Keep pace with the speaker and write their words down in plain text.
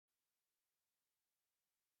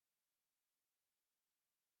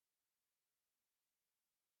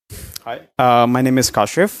Hi, my name is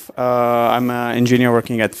Kashif. I'm an engineer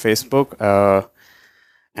working at Facebook,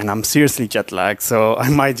 and I'm seriously jet lagged, so I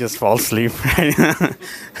might just fall asleep. Right?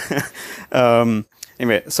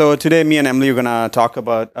 Anyway, so today me and Emily are gonna talk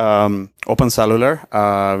about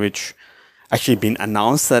OpenCellular, which actually been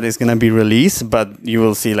announced that it's gonna be released, but you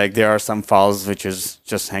will see like there are some files which is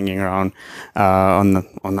just hanging around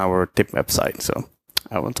on our tip website. So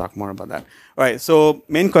I will talk more about that. All right. So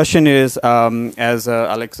main question is, as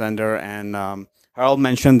Alexander and Harold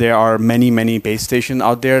mentioned, there are many base stations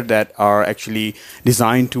out there that are actually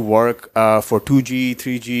designed to work for 2G,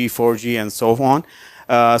 3G, 4G, and so on.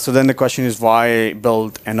 So then the question is, why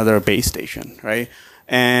build another base station, right?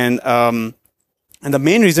 And the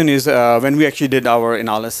main reason is when we actually did our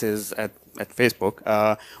analysis at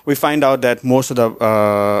Facebook, we find out that most of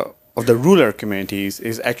the rural communities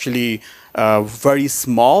is actually very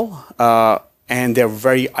small and they're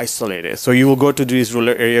very isolated. So you will go to these rural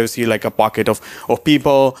areas, see like a pocket of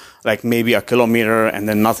people, like maybe a kilometer and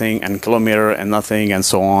then nothing, and kilometer and nothing, and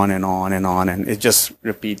so on and on and on, and it just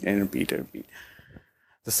repeat and repeat and repeat.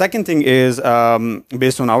 The second thing is,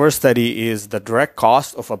 based on our study, is the direct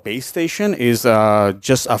cost of a base station is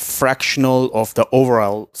just a fractional of the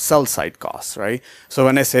overall cell site cost, right? So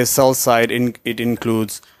when I say cell site, it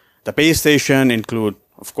includes the base station,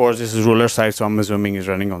 of course, this is rural site, so I'm assuming it's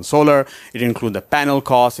running on solar. It includes the panel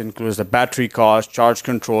cost, it includes the battery cost, charge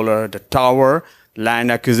controller, the tower,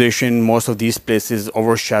 land acquisition. Most of these places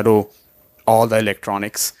overshadow all the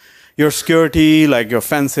electronics. Your security, like your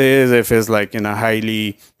fences, if it's like in a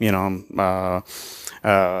highly, not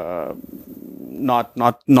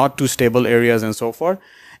too stable areas and so forth.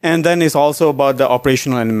 And then it's also about the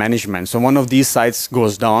operational and management. So one of these sites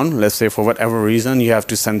goes down, let's say for whatever reason, you have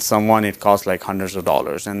to send someone, it costs like hundreds of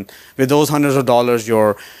dollars. And with those hundreds of dollars,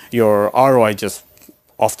 your ROI just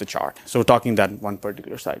off the chart. So talking that one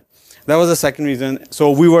particular site. That was the second reason. So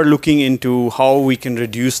we were looking into how we can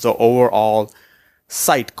reduce the overall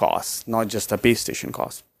site cost, not just the base station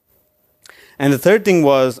cost. And the third thing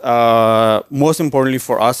was, most importantly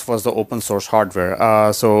for us, was the open source hardware.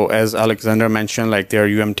 So as Alexander mentioned, like their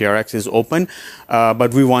UMTRX is open,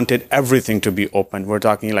 but we wanted everything to be open. We're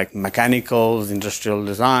talking like mechanicals, industrial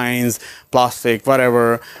designs, plastic,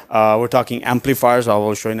 whatever. We're talking amplifiers, I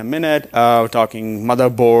will show in a minute. We're talking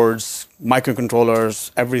motherboards,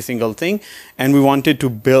 microcontrollers, every single thing. And we wanted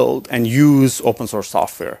to build and use open source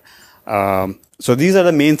software. So these are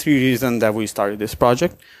the main three reasons that we started this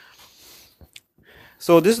project.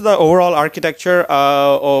 So this is the overall architecture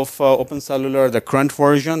of OpenCellular, the current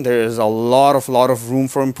version. There is a lot of room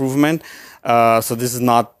for improvement. So this is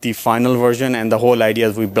not the final version, and the whole idea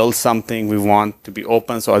is we build something we want to be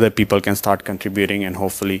open so other people can start contributing and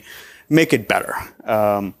hopefully make it better.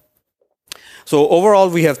 So overall,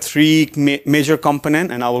 we have three major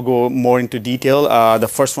components, and I will go more into detail. The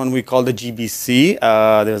first one we call the GBC.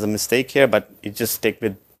 There's a mistake here, but it just stick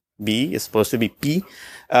with B. It's supposed to be P.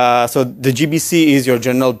 So the GBC is your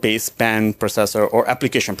general baseband processor or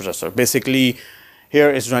application processor. Basically, here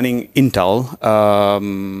is running Intel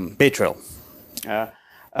Bay Trail.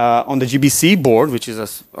 On the GBC board, which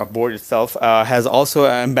is a board itself, has also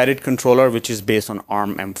an embedded controller, which is based on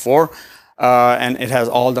ARM M4. And it has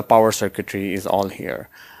all the power circuitry is all here.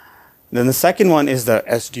 Then the second one is the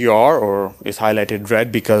SDR, or is highlighted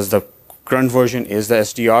red because the current version is the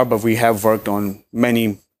SDR, but we have worked on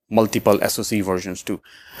multiple SoC versions too.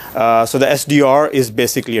 So the SDR is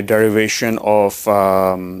basically a derivation of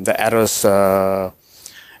the Atos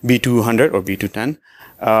B200 or B210.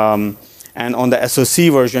 And on the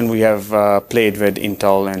SoC version, we have played with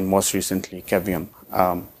Intel and most recently Cavium.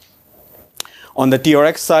 On the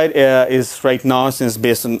TRX side is right now, since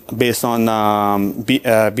based on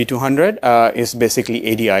B200, is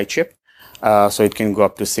basically ADI chip. So it can go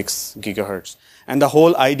up to 6 gigahertz. And the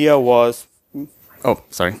whole idea was,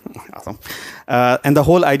 awesome. And the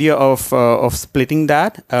whole idea of splitting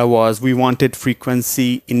that was we wanted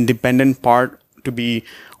frequency independent part to be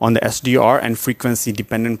on the SDR and frequency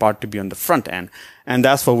dependent part to be on the front end. And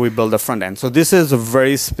that's why we build the front end. So this is a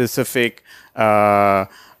very specific, that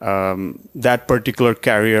particular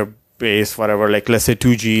carrier base, whatever, like let's say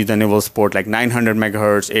 2G, then it will support like 900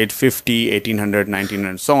 megahertz, 850, 1800, 1900,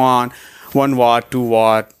 and so on, 1 watt, 2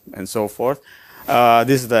 watt, and so forth.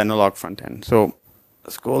 This is the analog front end. So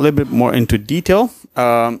let's go a little bit more into detail.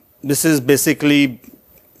 This is basically,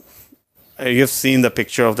 you've seen the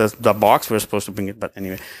picture of the box. We're supposed to bring it, but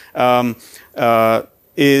anyway,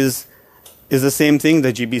 is the same thing,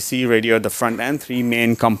 the GBC radio at the front end, 3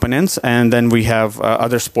 main components, and then we have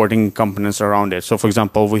other supporting components around it. So for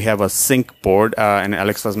example, we have a sync board, and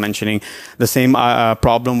Alex was mentioning the same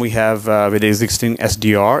problem we have with the existing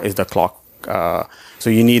SDR is the clock. So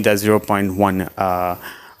you need that 0.1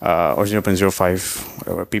 or 0.05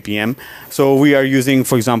 whatever ppm. So we are using,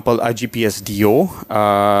 for example, a GPS DO.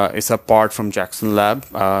 It's a part from Jackson Lab,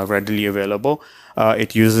 readily available.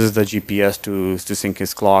 It uses the GPS to sync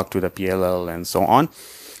his clock to the PLL and so on.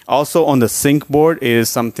 Also on the sync board is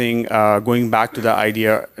something going back to the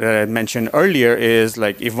idea that I mentioned earlier, is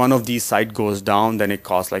like if one of these sites goes down, then it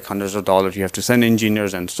costs like hundreds of dollars. You have to send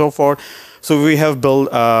engineers and so forth. So we have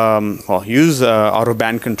built, use auto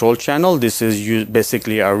band control channel. This is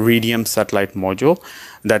basically a Radium satellite module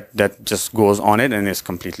that just goes on it and is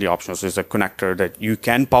completely optional. So it's a connector that you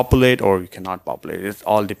can populate or you cannot populate. It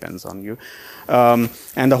all depends on you.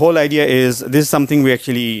 And the whole idea is, this is something we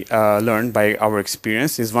actually learned by our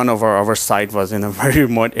experience, is one of our site was in a very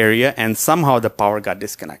remote area and somehow the power got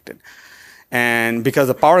disconnected. And because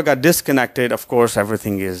the power got disconnected, of course,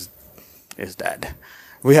 everything is dead.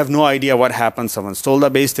 We have no idea what happened. Someone stole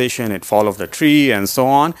the base station, it fell off the tree and so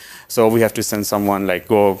on. So we have to send someone like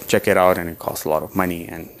go check it out, and it costs a lot of money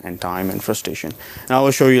and time and frustration. And I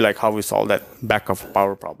will show you like how we solve that backup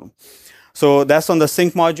power problem. So that's on the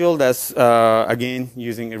sync module. That's again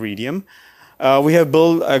using Iridium. We have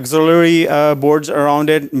built auxiliary boards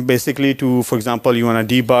around it, basically to, for example, you want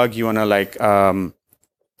to debug, you want to like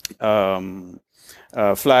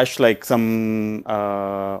flash like some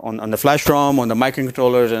on the flash ROM, on the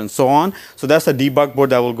microcontrollers and so on. So that's a debug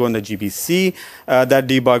board that will go in the GBC. That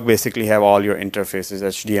debug basically have all your interfaces,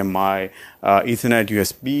 HDMI, Ethernet,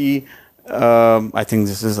 USB. I think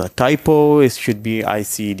this is a typo. It should be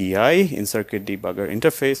ICDI, in-circuit debugger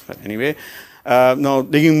interface, but anyway. Now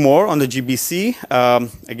digging more on the GBC,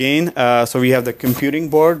 again, so we have the computing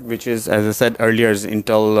board, which is, as I said earlier, is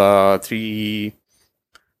Intel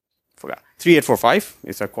 3845.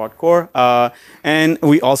 It's a quad core. And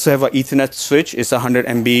we also have an Ethernet switch. It's a 100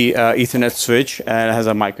 MB Ethernet switch, and it has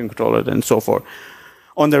a microcontroller and so forth.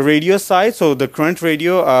 On the radio side, so the current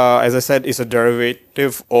radio, as I said, is a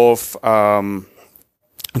derivative of, I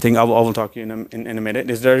think I will talk to you in a minute.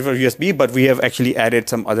 It's derivative of USB, but we have actually added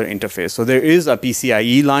some other interface. So there is a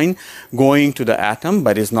PCIe line going to the Atom,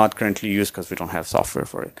 but it's not currently used because we don't have software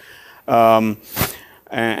for it.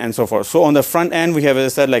 And so forth. So on the front end, we have,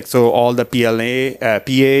 as I said, like, so all the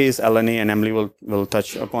PAs, LNA, and Emily will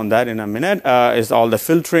touch upon that in a minute, is all the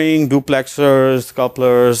filtering, duplexers,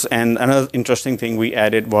 couplers, and another interesting thing we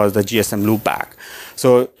added was the GSM loopback.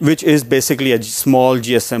 So, which is basically a small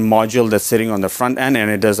GSM module that's sitting on the front end,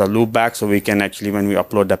 and it does a loopback, so we can actually, when we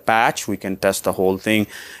upload the patch, we can test the whole thing,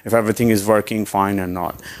 if everything is working fine or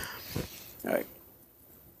not. All right.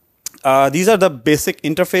 These are the basic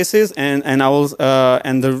interfaces, and I will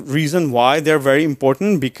and the reason why they're very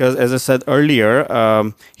important, because as I said earlier,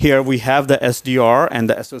 here we have the SDR and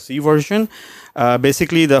the SoC version.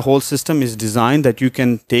 Basically, the whole system is designed that you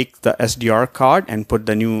can take the SDR card and put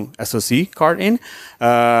the new SoC card in.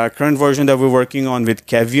 Current version that we're working on with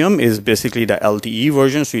Cavium is basically the LTE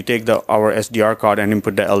version. So you take our SDR card and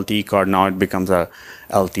input the LTE card. Now it becomes a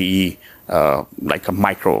LTE, like a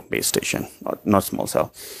micro base station, not small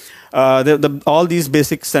cell. All these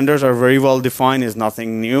basic standards are very well defined. It's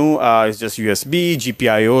nothing new. It's just USB,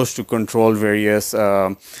 GPIOs to control various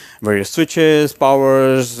switches,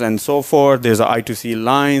 powers, and so forth. There's an I2C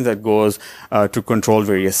line that goes to control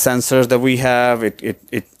various sensors that we have.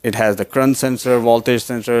 It has the current sensor, voltage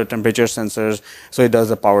sensor, temperature sensors. So it does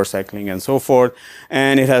the power cycling and so forth.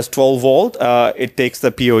 And it has 12 volt. It takes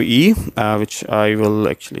the PoE, which I will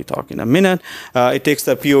actually talk in a minute. It takes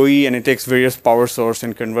the PoE and it takes various power source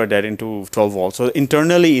and convert that into 12 volt. So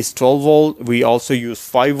internally it's 12 volt. We also use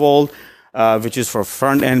 5 volt. Which is for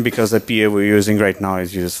front end, because the PA we're using right now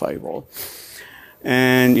uses 5 volt.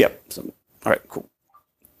 And yep, so, all right, cool.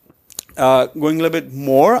 Going a little bit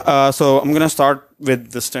more, so I'm gonna start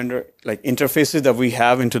with the standard like interfaces that we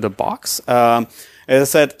have into the box. As I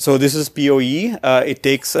said, so this is PoE. It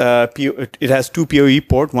takes it has two PoE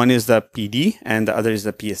port. One is the PD and the other is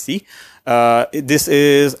the PSC. This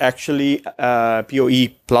is actually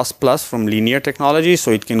PoE++ from Linear Technology,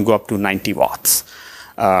 so it can go up to 90 watts.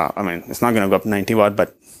 I mean, it's not going to go up 90 watt,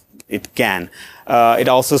 but it can. It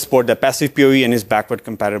also supports the passive PoE and is backward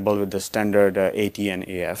compatible with the standard AT and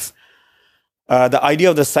AF. The idea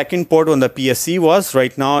of the second port on the PSC was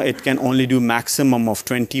right now it can only do maximum of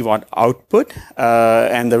 20 watt output.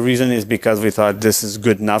 And the reason is because we thought this is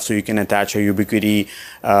good enough so you can attach a Ubiquiti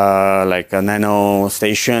like a nano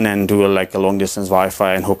station and do like a long distance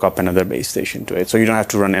Wi-Fi and hook up another base station to it. So you don't have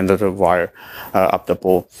to run another wire up the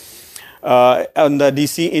pole. On the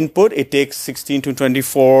DC input, it takes 16 to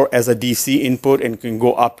 24 as a DC input and can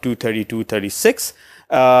go up to 32, 36.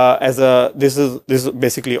 This is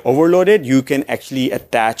basically overloaded. You can actually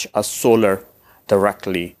attach a solar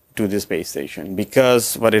directly to this base station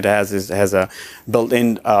because what it has is a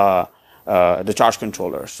built-in the charge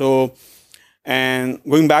controller. So, and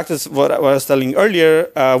going back to what I was telling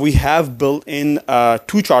earlier, we have built in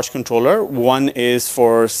two charge controller. One is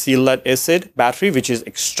for lead acid battery, which is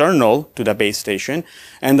external to the base station,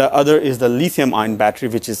 and the other is the lithium-ion battery,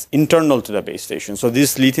 which is internal to the base station. So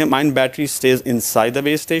this lithium-ion battery stays inside the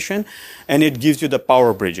base station, and it gives you the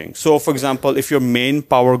power bridging. So, for example, if your main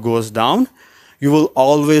power goes down, you will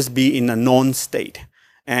always be in a known state.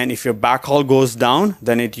 And if your backhaul goes down,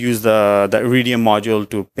 then it uses the Iridium module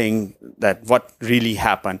to ping that what really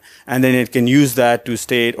happened. And then it can use that to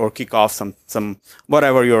state or kick off some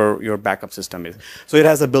whatever your backup system is. So it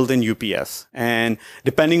has a built-in UPS. And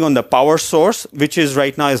depending on the power source, which is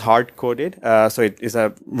right now is hard-coded, so it is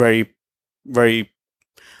a very, very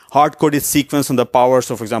hard-coded sequence on the power.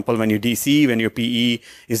 So, for example, when you DC, when your PE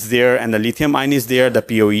is there and the lithium ion is there, the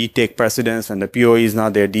PoE take precedence. When the PoE is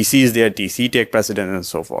not there, DC is there, DC take precedence, and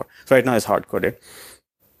so forth. So right now it's hard-coded.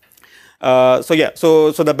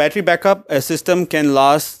 So the battery backup system can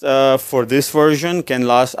last, for this version, can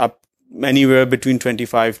last up anywhere between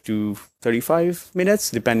 25 to 35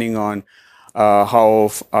 minutes, depending on how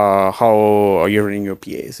you're running your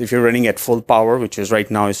PAs. If you're running at full power, which is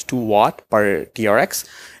right now is 2 watt per TRX,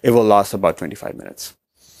 it will last about 25 minutes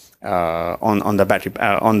on the battery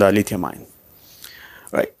on the lithium ion.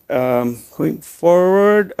 Right. Going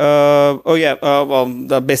forward, well,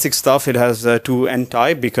 the basic stuff. It has 2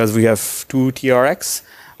 N-type because we have 2 TRX.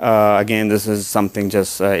 Again, this is something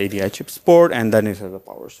just ADI chips port, and then it has a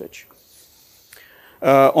power switch.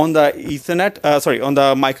 On the Ethernet, on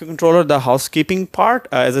the microcontroller, the housekeeping part,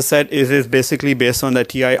 as I said, it is basically based on the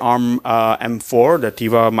TI ARM M4, the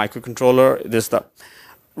TIVA microcontroller.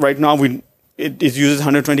 Right now it uses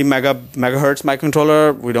 120 megahertz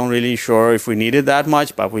microcontroller. We don't really sure if we need it that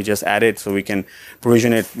much, but we just add it so we can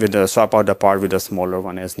provision it with swap out the part with a smaller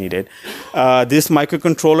one as needed. This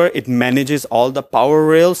microcontroller, it manages all the power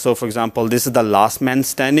rails. So, for example, this is the last man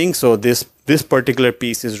standing. So this particular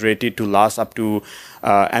piece is rated to last up to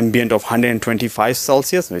ambient of 125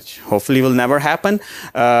 Celsius, which hopefully will never happen.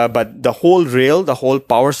 But the whole rail, the whole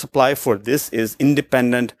power supply for this is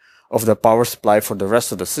independent of the power supply for the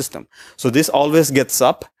rest of the system. So this always gets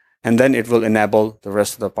up, and then it will enable the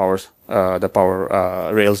rest of the power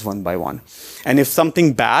rails one by one. And if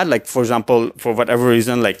something bad, like for example, for whatever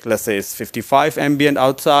reason, like let's say it's 55 ambient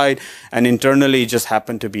outside, and internally it just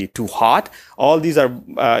happened to be too hot, all these are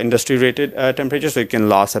industry rated temperatures, so it can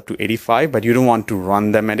last up to 85, but you don't want to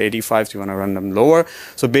run them at 85, so you want to run them lower.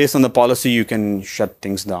 So based on the policy, you can shut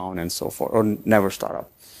things down and so forth, or never start up.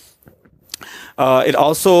 It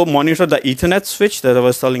also monitors the Ethernet switch that I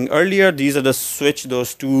was telling earlier. These are the switch,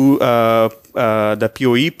 those two, the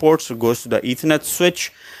PoE ports, so goes to the Ethernet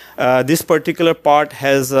switch. This particular part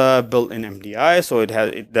has built-in MDI, so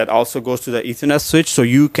that also goes to the Ethernet switch. So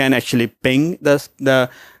you can actually ping the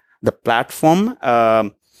platform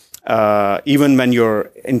even when your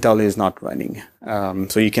Intel is not running.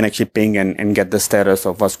 So you can actually ping and get the status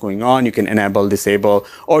of what's going on. You can enable, disable,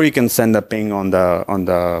 or you can send a ping on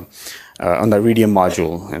the Iridium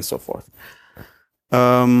module and so forth.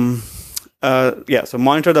 So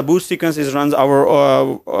monitor the boot sequence. It runs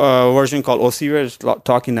our version called OC. We'll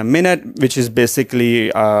talk in a minute, which is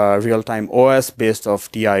basically real-time OS based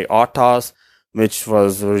off TI Autos, which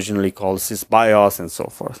was originally called SysBIOS and so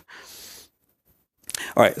forth.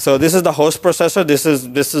 All right, so this is the host processor. This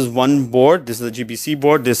is one board. This is the GBC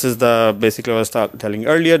board. This is the basically what I was telling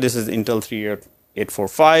earlier. This is Intel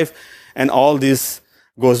 3845, and all this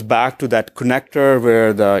goes back to that connector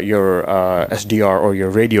where your SDR or your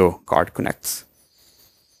radio card connects.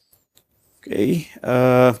 Okay,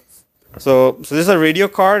 so this is a radio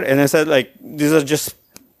card, and I said like these are just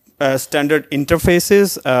standard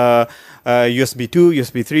interfaces. USB 2,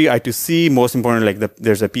 USB 3, I2C. Most important, like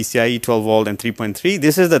there's a PCIe 12 volt and 3.3.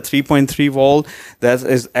 This is the 3.3 volt that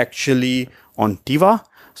is actually on TIVA.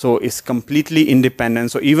 So it's completely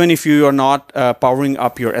independent. So even if you are not powering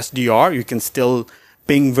up your SDR, you can still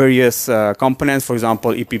ping various components, for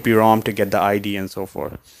example, EPP ROM to get the ID and so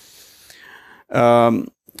forth.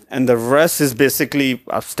 and the rest is basically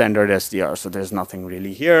a standard SDR. So there's nothing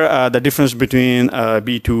really here. The difference between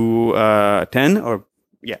B210 or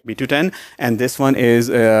B210 and this one is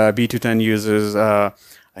B210 uses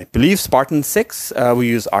I believe Spartan 6. We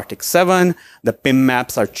use Arctic 7. The PIM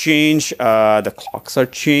maps are changed. The clocks are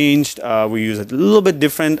changed. We use a little bit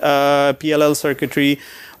different PLL circuitry,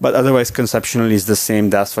 but otherwise conceptually is the same.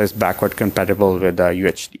 That's why it's backward compatible with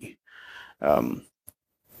UHD.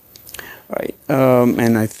 Right,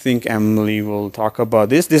 and I think Emily will talk about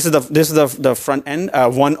this. This is the front end,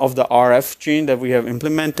 one of the RF chain that we have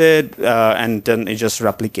implemented, and then it just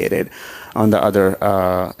replicated on the other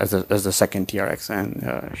as the second TRX,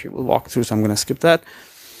 and she will walk through. So I'm going to skip that.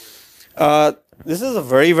 This is a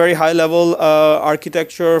very, very high level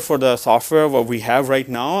architecture for the software what we have right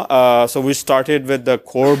now. So we started with the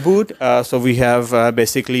core boot. So we have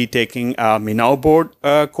basically taking Minao board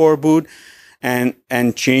core boot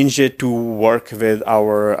and change it to work with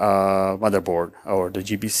our motherboard or the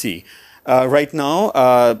GBC. Right now,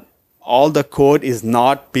 all the code is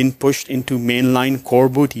not been pushed into mainline core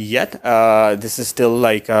boot yet. This is still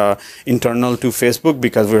like internal to Facebook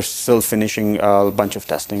because we're still finishing a bunch of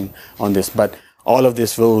testing on this. But all of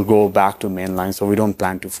this will go back to mainline, so we don't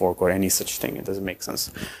plan to fork or any such thing. It doesn't make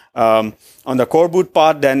sense. On the core boot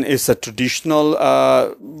part, then it's a traditional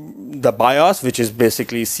the BIOS, which is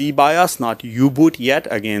basically C BIOS, not U boot yet.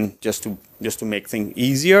 Again, just to make things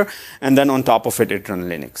easier. And then on top of it, it runs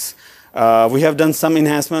Linux. We have done some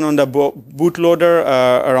enhancement on the bootloader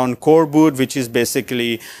around core boot, which is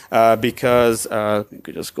basically because you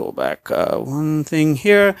could just go back. One thing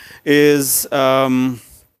here is.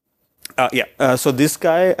 So this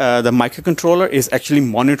guy, the microcontroller, is actually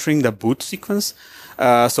monitoring the boot sequence.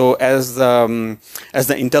 So as the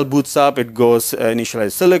Intel boots up, it goes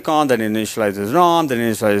initialize silicon, then initializes ROM, then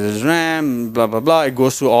initializes RAM, blah blah blah. It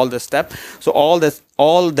goes through all the steps. So all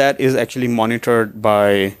that is actually monitored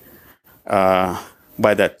by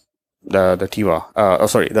that the TIVA.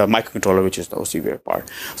 The microcontroller, which is the OCVR part.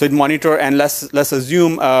 So it monitor, and let's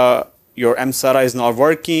assume your MSATA is not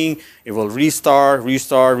working. It will restart, three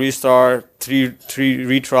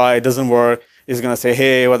retry. It doesn't work. It's going to say,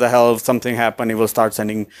 hey, what the hell, something happened. It will start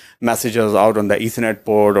sending messages out on the Ethernet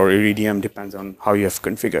port or Iridium, depends on how you have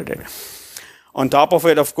configured it. On top of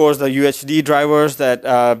it, of course, the UHD drivers that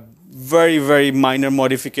very, very minor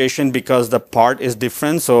modification because the part is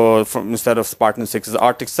different. So instead of Spartan 6 is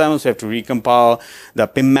Arctic 7, so you have to recompile. The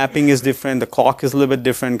PIM mapping is different. The clock is a little bit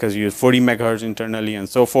different because you use 40 megahertz internally and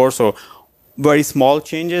so forth. So very small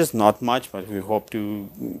changes, not much, but we hope to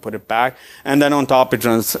put it back. And then on top, it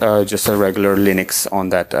runs just a regular Linux on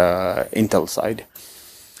that Intel side.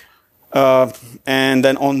 And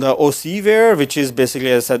then on the OCVR, which is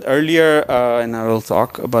basically, as I said earlier, and I will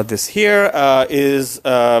talk about this here, is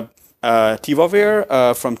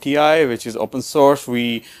TivaWare from TI, which is open source.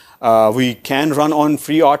 We can run on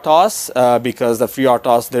FreeRTOS because the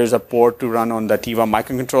FreeRTOS, there's a port to run on the Tiva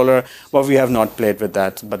microcontroller, but we have not played with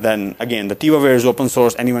that. But then again, the TivaWare is open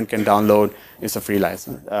source. Anyone can download. It's a free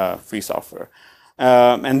license, free software.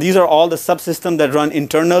 And these are all the subsystems that run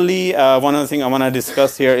internally. One other thing I want to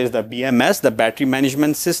discuss here is the BMS, the battery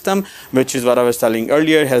management system, which is what I was telling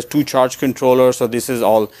earlier. It has 2 charge controllers. So this is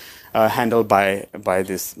all handled by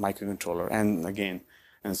this microcontroller, and again,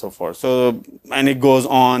 and so forth. So, and it goes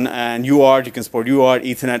on, and UART, you can support UART,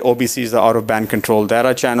 Ethernet, OBC is the out of band control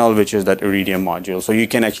data channel, which is that Iridium module. So you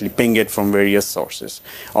can actually ping it from various sources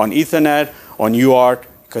on Ethernet, on UART,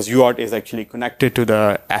 because UART is actually connected to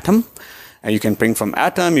the Atom. And you can ping from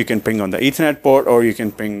Atom, you can ping on the Ethernet port, or you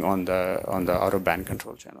can ping on the out of band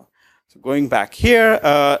control channel. So going back here,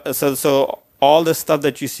 so all the stuff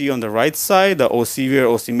that you see on the right side, the OCVR,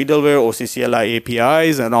 OC middleware, OCCLI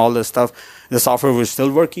APIs, and all the stuff, the software we're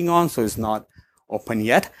still working on, so it's not open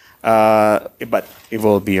yet, but it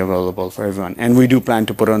will be available for everyone. And we do plan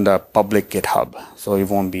to put on the public GitHub, so it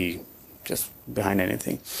won't be just behind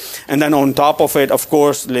anything. And then on top of it, of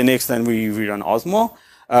course, Linux, then we run Osmo.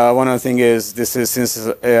 One other thing is, this is, since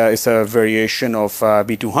it's a variation of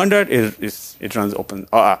B200, it runs Osmo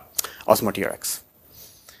TRX.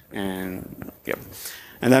 And yep.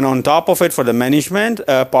 And then on top of it, for the management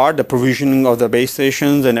part, the provisioning of the base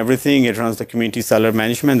stations and everything, it runs the community cellular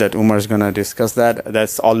management that Umar is going to discuss.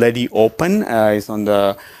 That's already open. It's on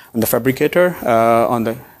the Fabricator on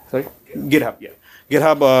the GitHub. Yeah,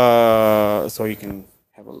 GitHub. So you can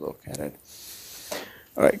have a look at it.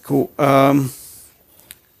 All right, cool.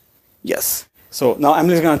 Yes. So now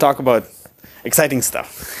Emily's going to talk about exciting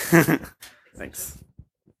stuff. Thanks.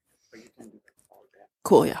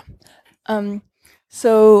 Cool, yeah.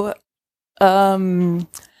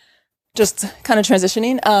 just kind of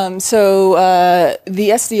transitioning. The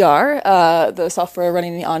SDR, the software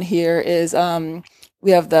running on here is, we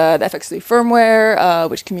have the FX3 firmware,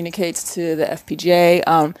 which communicates to the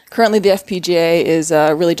FPGA. Currently, the FPGA is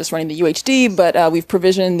really just running the UHD, but we've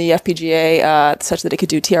provisioned the FPGA such that it could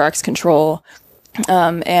do TRX control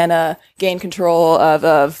and gain control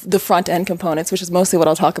of the front end components, which is mostly what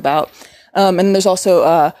I'll talk about. And there's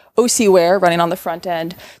also OCware running on the front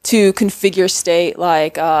end to configure state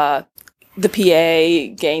like the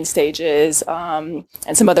PA, gain stages, and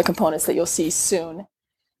some other components that you'll see soon.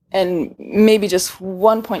 And maybe just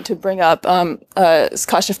one point to bring up, as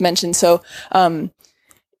Kashif mentioned,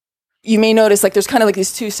 you may notice like there's kind of like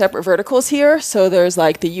these two separate verticals here. So there's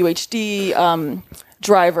like the UHD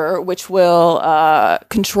driver, which will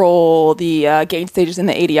control the gain stages in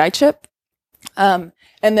the ADI chip. And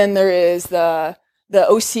then there is the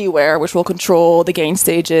OCware, which will control the gain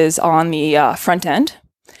stages on the front end.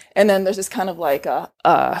 And then there's this kind of like a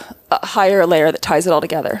higher layer that ties it all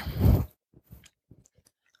together.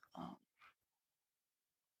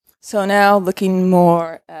 So now looking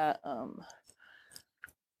more at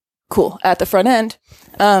at the front end.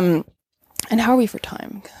 And how are we for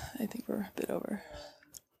time? I think we're a bit over.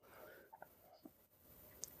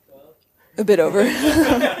 A bit over.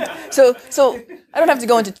 So I don't have to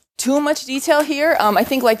go into too much detail here. I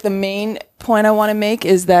think like the main point I want to make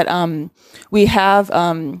is that we have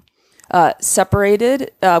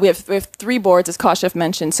separated. We have 3 boards, as Kashif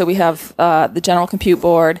mentioned. So we have the general compute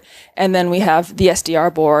board, and then we have the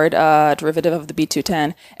SDR board, derivative of the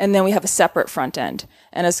B210, and then we have a separate front end.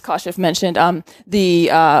 And as Kashif mentioned,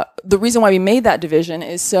 the reason why we made that division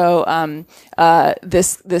is so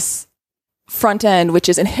this front end, which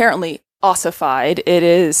is inherently ossified, it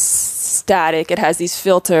is static. It has these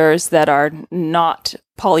filters that are not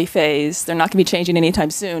polyphase. They're not going to be changing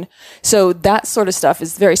anytime soon. So that sort of stuff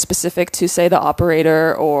is very specific to, say, the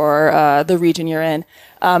operator or the region you're in,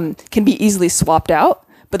 can be easily swapped out.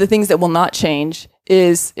 But the things that will not change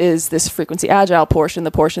is this frequency agile portion,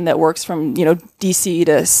 the portion that works from DC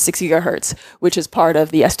to 6 gigahertz, which is part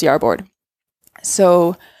of the SDR board.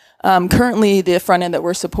 So currently, the front end that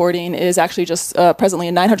we're supporting is actually just presently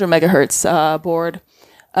a 900 megahertz board.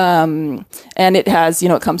 And it has,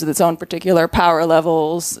 it comes with its own particular power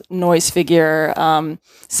levels, noise figure,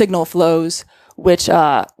 signal flows, which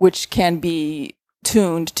can be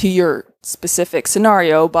tuned to your specific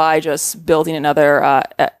scenario by just building another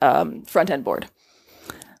front end board.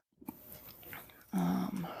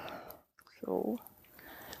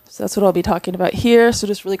 So that's what I'll be talking about here. So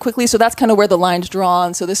just really quickly, so that's kind of where the line's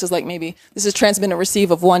drawn. So this is like this is transmit and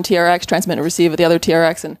receive of one TRX, transmit and receive of the other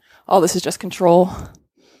TRX, and all this is just control.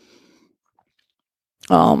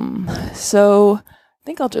 So I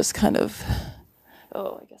think I'll just kind of,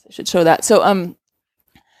 I guess I should show that.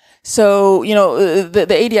 So,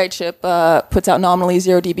 the ADI chip puts out nominally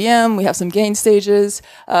 0 dBm. We have some gain stages.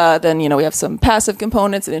 Then, we have some passive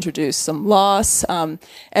components that introduce some loss. And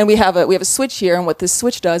we have a switch here. And what this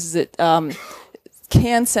switch does is it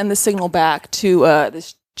can send the signal back to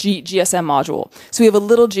this GSM module. So we have a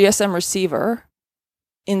little GSM receiver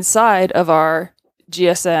inside of our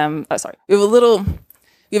GSM.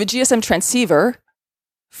 We have a GSM transceiver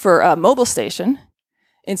for a mobile station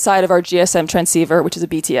inside of our GSM transceiver, which is a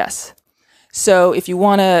BTS. So if you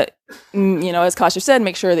want to, as Kashif said,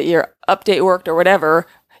 make sure that your update worked or whatever,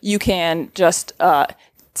 you can just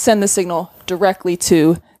send the signal directly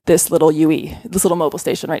to this little UE, this little mobile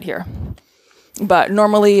station right here. But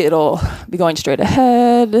normally it'll be going straight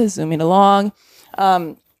ahead, zooming along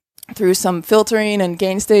through some filtering and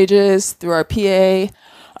gain stages, through our PA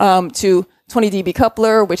to 20 dB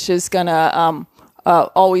coupler, which is going to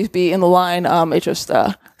always be in the line. It just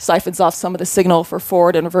siphons off some of the signal for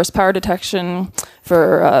forward and reverse power detection,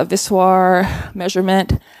 for VSWR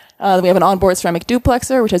measurement. We have an onboard ceramic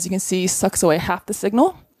duplexer, which, as you can see, sucks away half the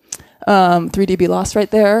signal. 3 dB loss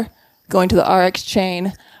right there, going to the RX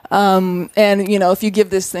chain. And, if you give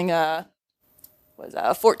this thing a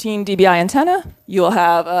 14 dBi antenna, you'll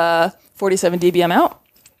have 47 dBm out.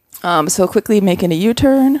 So quickly making a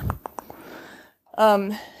U-turn.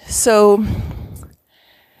 So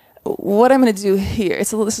what I'm going to do here,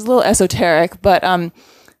 this is a little esoteric, but I'll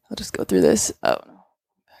just go through this. So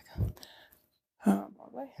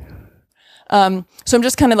I'm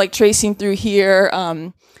just kind of like tracing through here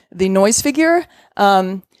the noise figure,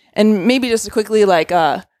 and maybe just to quickly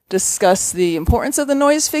discuss the importance of the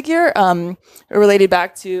noise figure, related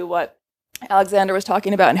back to what Alexander was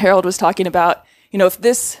talking about and Harold was talking about. If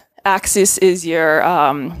this axis is your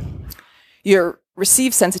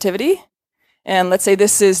receive sensitivity, and let's say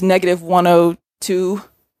this is negative 102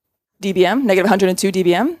 dBm, negative 102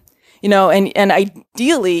 dBm, and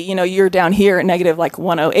ideally, you're down here at negative like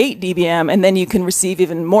 108 dBm, and then you can receive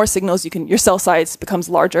even more signals. Your cell size becomes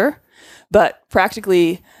larger, but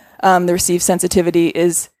practically, the received sensitivity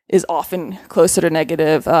is often closer to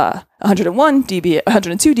negative 101 dB,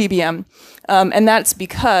 102 dBm, and that's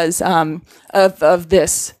because of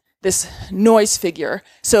this noise figure.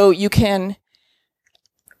 So you can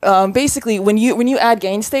basically, when you add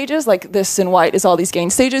gain stages, like this in white is all these gain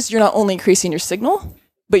stages, you're not only increasing your signal,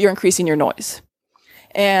 but you're increasing your noise.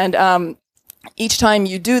 And each time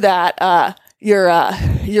you do that,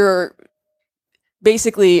 you're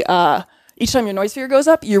basically each time your noise figure goes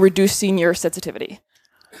up, you're reducing your sensitivity.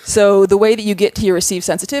 So the way that you get to your received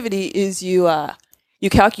sensitivity is you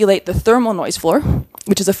calculate the thermal noise floor,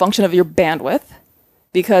 which is a function of your bandwidth,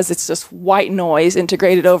 because it's just white noise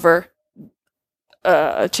integrated over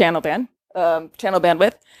channel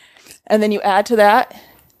bandwidth, and then you add to that.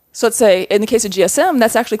 So let's say in the case of GSM,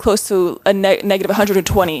 that's actually close to a negative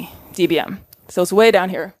 120 dBm. So it's way down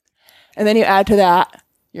here, and then you add to that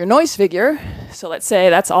your noise figure. So let's say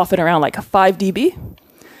that's often around like 5 dB.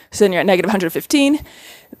 So then you're at negative 115,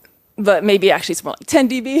 but maybe actually it's more like 10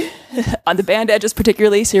 dB on the band edges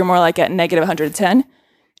particularly. So you're more like at negative 110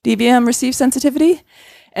 dBm received sensitivity.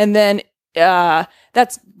 And then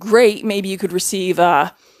that's great. Maybe you could receive,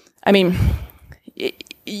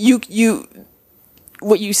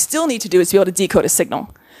 what you still need to do is to be able to decode a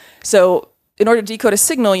signal. So in order to decode a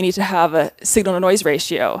signal, you need to have a signal to noise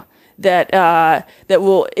ratio that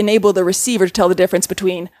will enable the receiver to tell the difference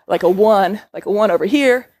between like a one over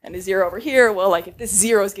here and a 0 over here. Well, like if this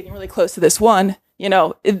 0 is getting really close to this 1,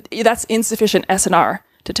 that's insufficient SNR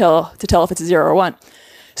to tell if it's a 0 or 1.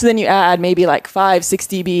 So then you add maybe like 5-6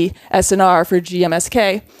 dB SNR for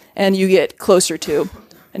GMSK, and you get closer to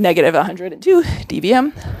a negative 102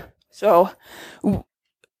 dBm. So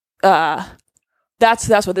that's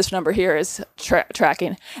what this number here is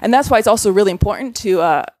tracking, and that's why it's also really important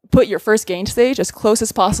to put your first gain stage as close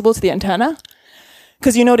as possible to the antenna,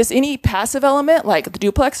 because you notice any passive element like the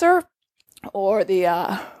duplexer or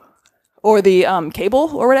the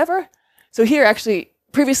cable or whatever. So here, actually,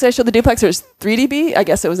 previously I showed the duplexer is 3 dB. I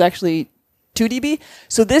guess it was actually 2 dB.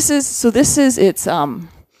 So this is its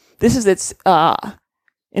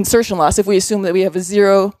insertion loss. If we assume that we have a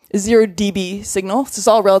 0 dB signal, this is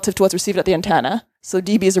all relative to what's received at the antenna. So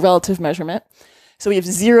dB is a relative measurement. So we have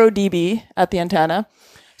 0 dB at the antenna.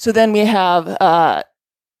 So then we have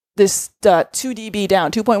this 2 dB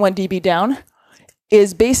down, 2.1 dB down,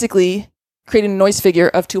 is basically creating a noise figure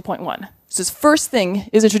of 2.1. So this first thing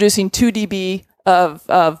is introducing 2 dB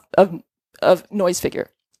of noise figure.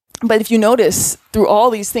 But if you notice through all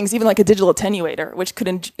these things, even like a digital attenuator, which could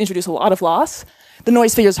introduce a lot of loss, the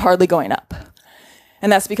noise figure is hardly going up.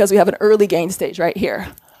 And that's because we have an early gain stage right here.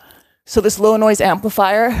 So this low noise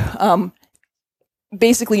amplifier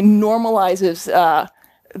basically normalizes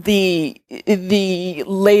the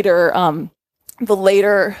later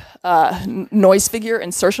noise figure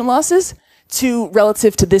insertion losses to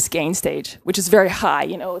relative to this gain stage, which is very high.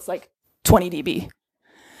 It's like 20 dB.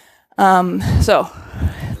 So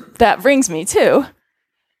that brings me to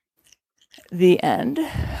the end.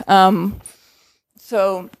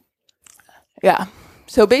 So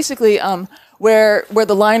basically, where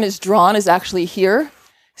the line is drawn is actually here.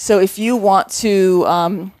 So if you want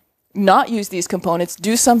to not use these components,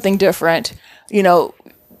 do something different, you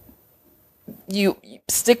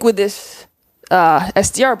stick with this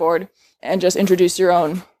SDR board and just introduce your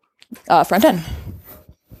own front end.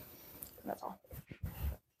 That's all.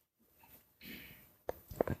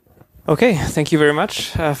 Okay, thank you very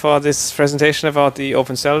much for this presentation about the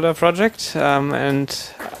OpenCellular project, and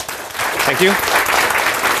thank you.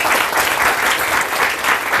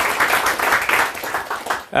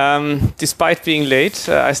 Despite being late,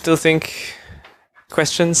 I still think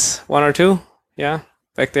questions, 1 or 2? Yeah,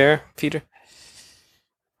 back there, Peter.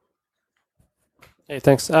 Hey,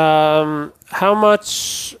 thanks. How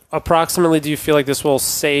much approximately do you feel like this will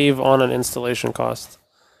save on an installation cost?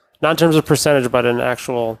 Not in terms of percentage, but in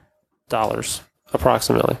actual dollars,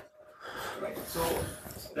 approximately. So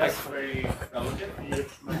that's very relative.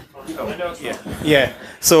 Yeah.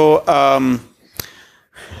 So I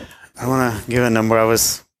want to give a number.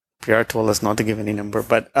 PR told us not to give any number,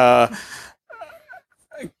 but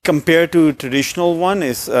compared to traditional one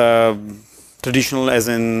is traditional as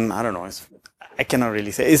in, I don't know, I cannot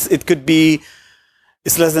really say. It's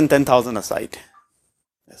less than 10,000 a site.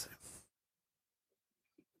 Yes.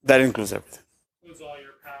 That includes everything. Includes all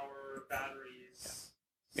your power, batteries.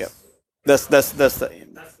 Yeah. That's the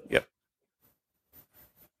aim. Yep.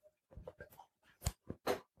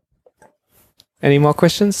 Any more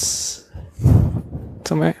questions?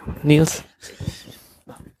 Niels?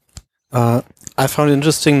 I found it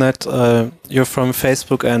interesting that you're from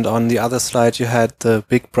Facebook, and on the other slide you had the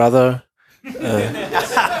Big Brother.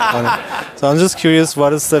 On it. So I'm just curious,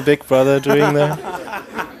 what is the Big Brother doing there?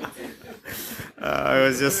 I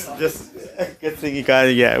was just good thing you got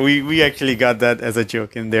it. Yeah, we actually got that as a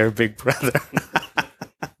joke in there, Big Brother.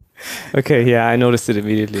 Okay, yeah, I noticed it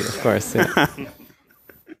immediately, of course. Yeah.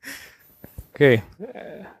 Okay,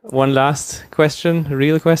 one last question,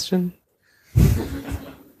 real question.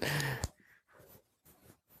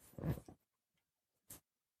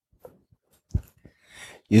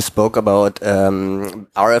 You spoke about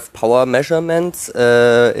RF power measurements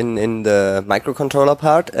in the microcontroller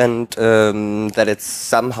part, and that it's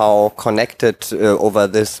somehow connected over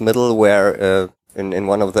this middleware in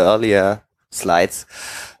one of the earlier slides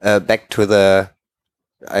back to the,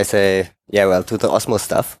 to the Osmo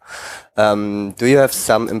stuff. Do you have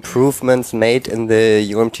some improvements made in the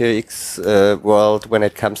UMTX world when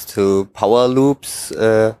it comes to power loops,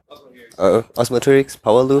 Osmotrix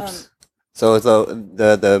power loops? So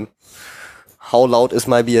the how loud is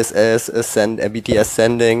my BSS BTS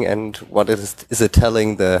sending, and what is it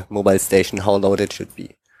telling the mobile station how loud it should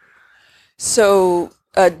be? So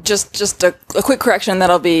just a quick correction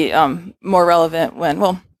that'll be more relevant when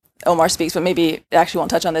Omar speaks, but maybe it actually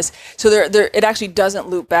won't touch on this. So it actually doesn't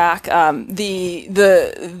loop back.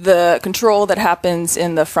 The control that happens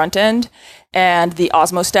in the front end and the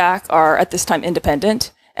Osmo stack are at this time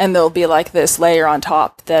independent. And there'll be like this layer on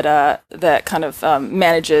top that kind of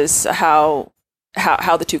manages how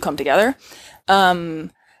the two come together.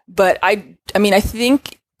 But I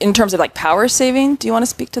think in terms of like power saving, do you want to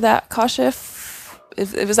speak to that, Kashif?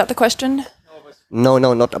 Is that the question? No,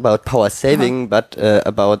 not about power saving, but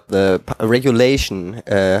about the regulation,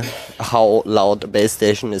 how loud a base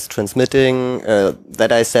station is transmitting.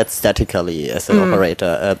 That I said statically as an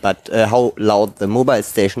operator, but how loud the mobile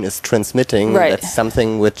station is transmitting, that's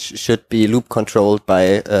something which should be loop controlled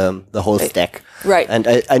by the whole stack. Right.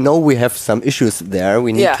 And I know we have some issues there.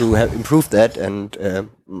 We need to improve that, and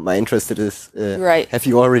my interest is, have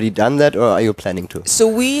you already done that, or are you planning to? So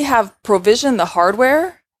we have provisioned the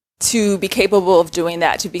hardware to be capable of doing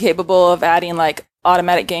that, to be capable of adding like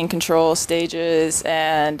automatic gain control stages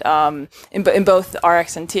and in both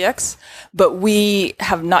RX and TX, but we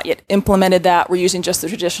have not yet implemented that. We're using just the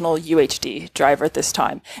traditional UHD driver at this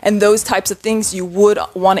time. And those types of things, you would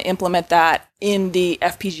want to implement that in the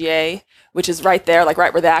FPGA, which is right there, like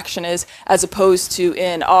right where the action is, as opposed to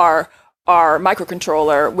in our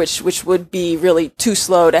microcontroller, which would be really too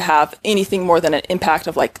slow to have anything more than an impact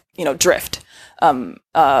of like, drift.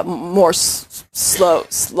 More slow,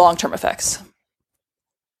 long-term effects.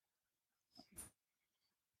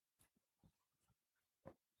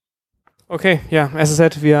 Okay, yeah, as I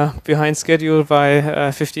said, we are behind schedule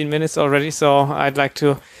by 15 minutes already, so I'd like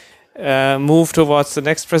to move towards the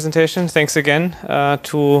next presentation. Thanks again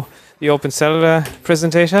to the OpenCellular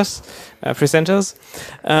presenters.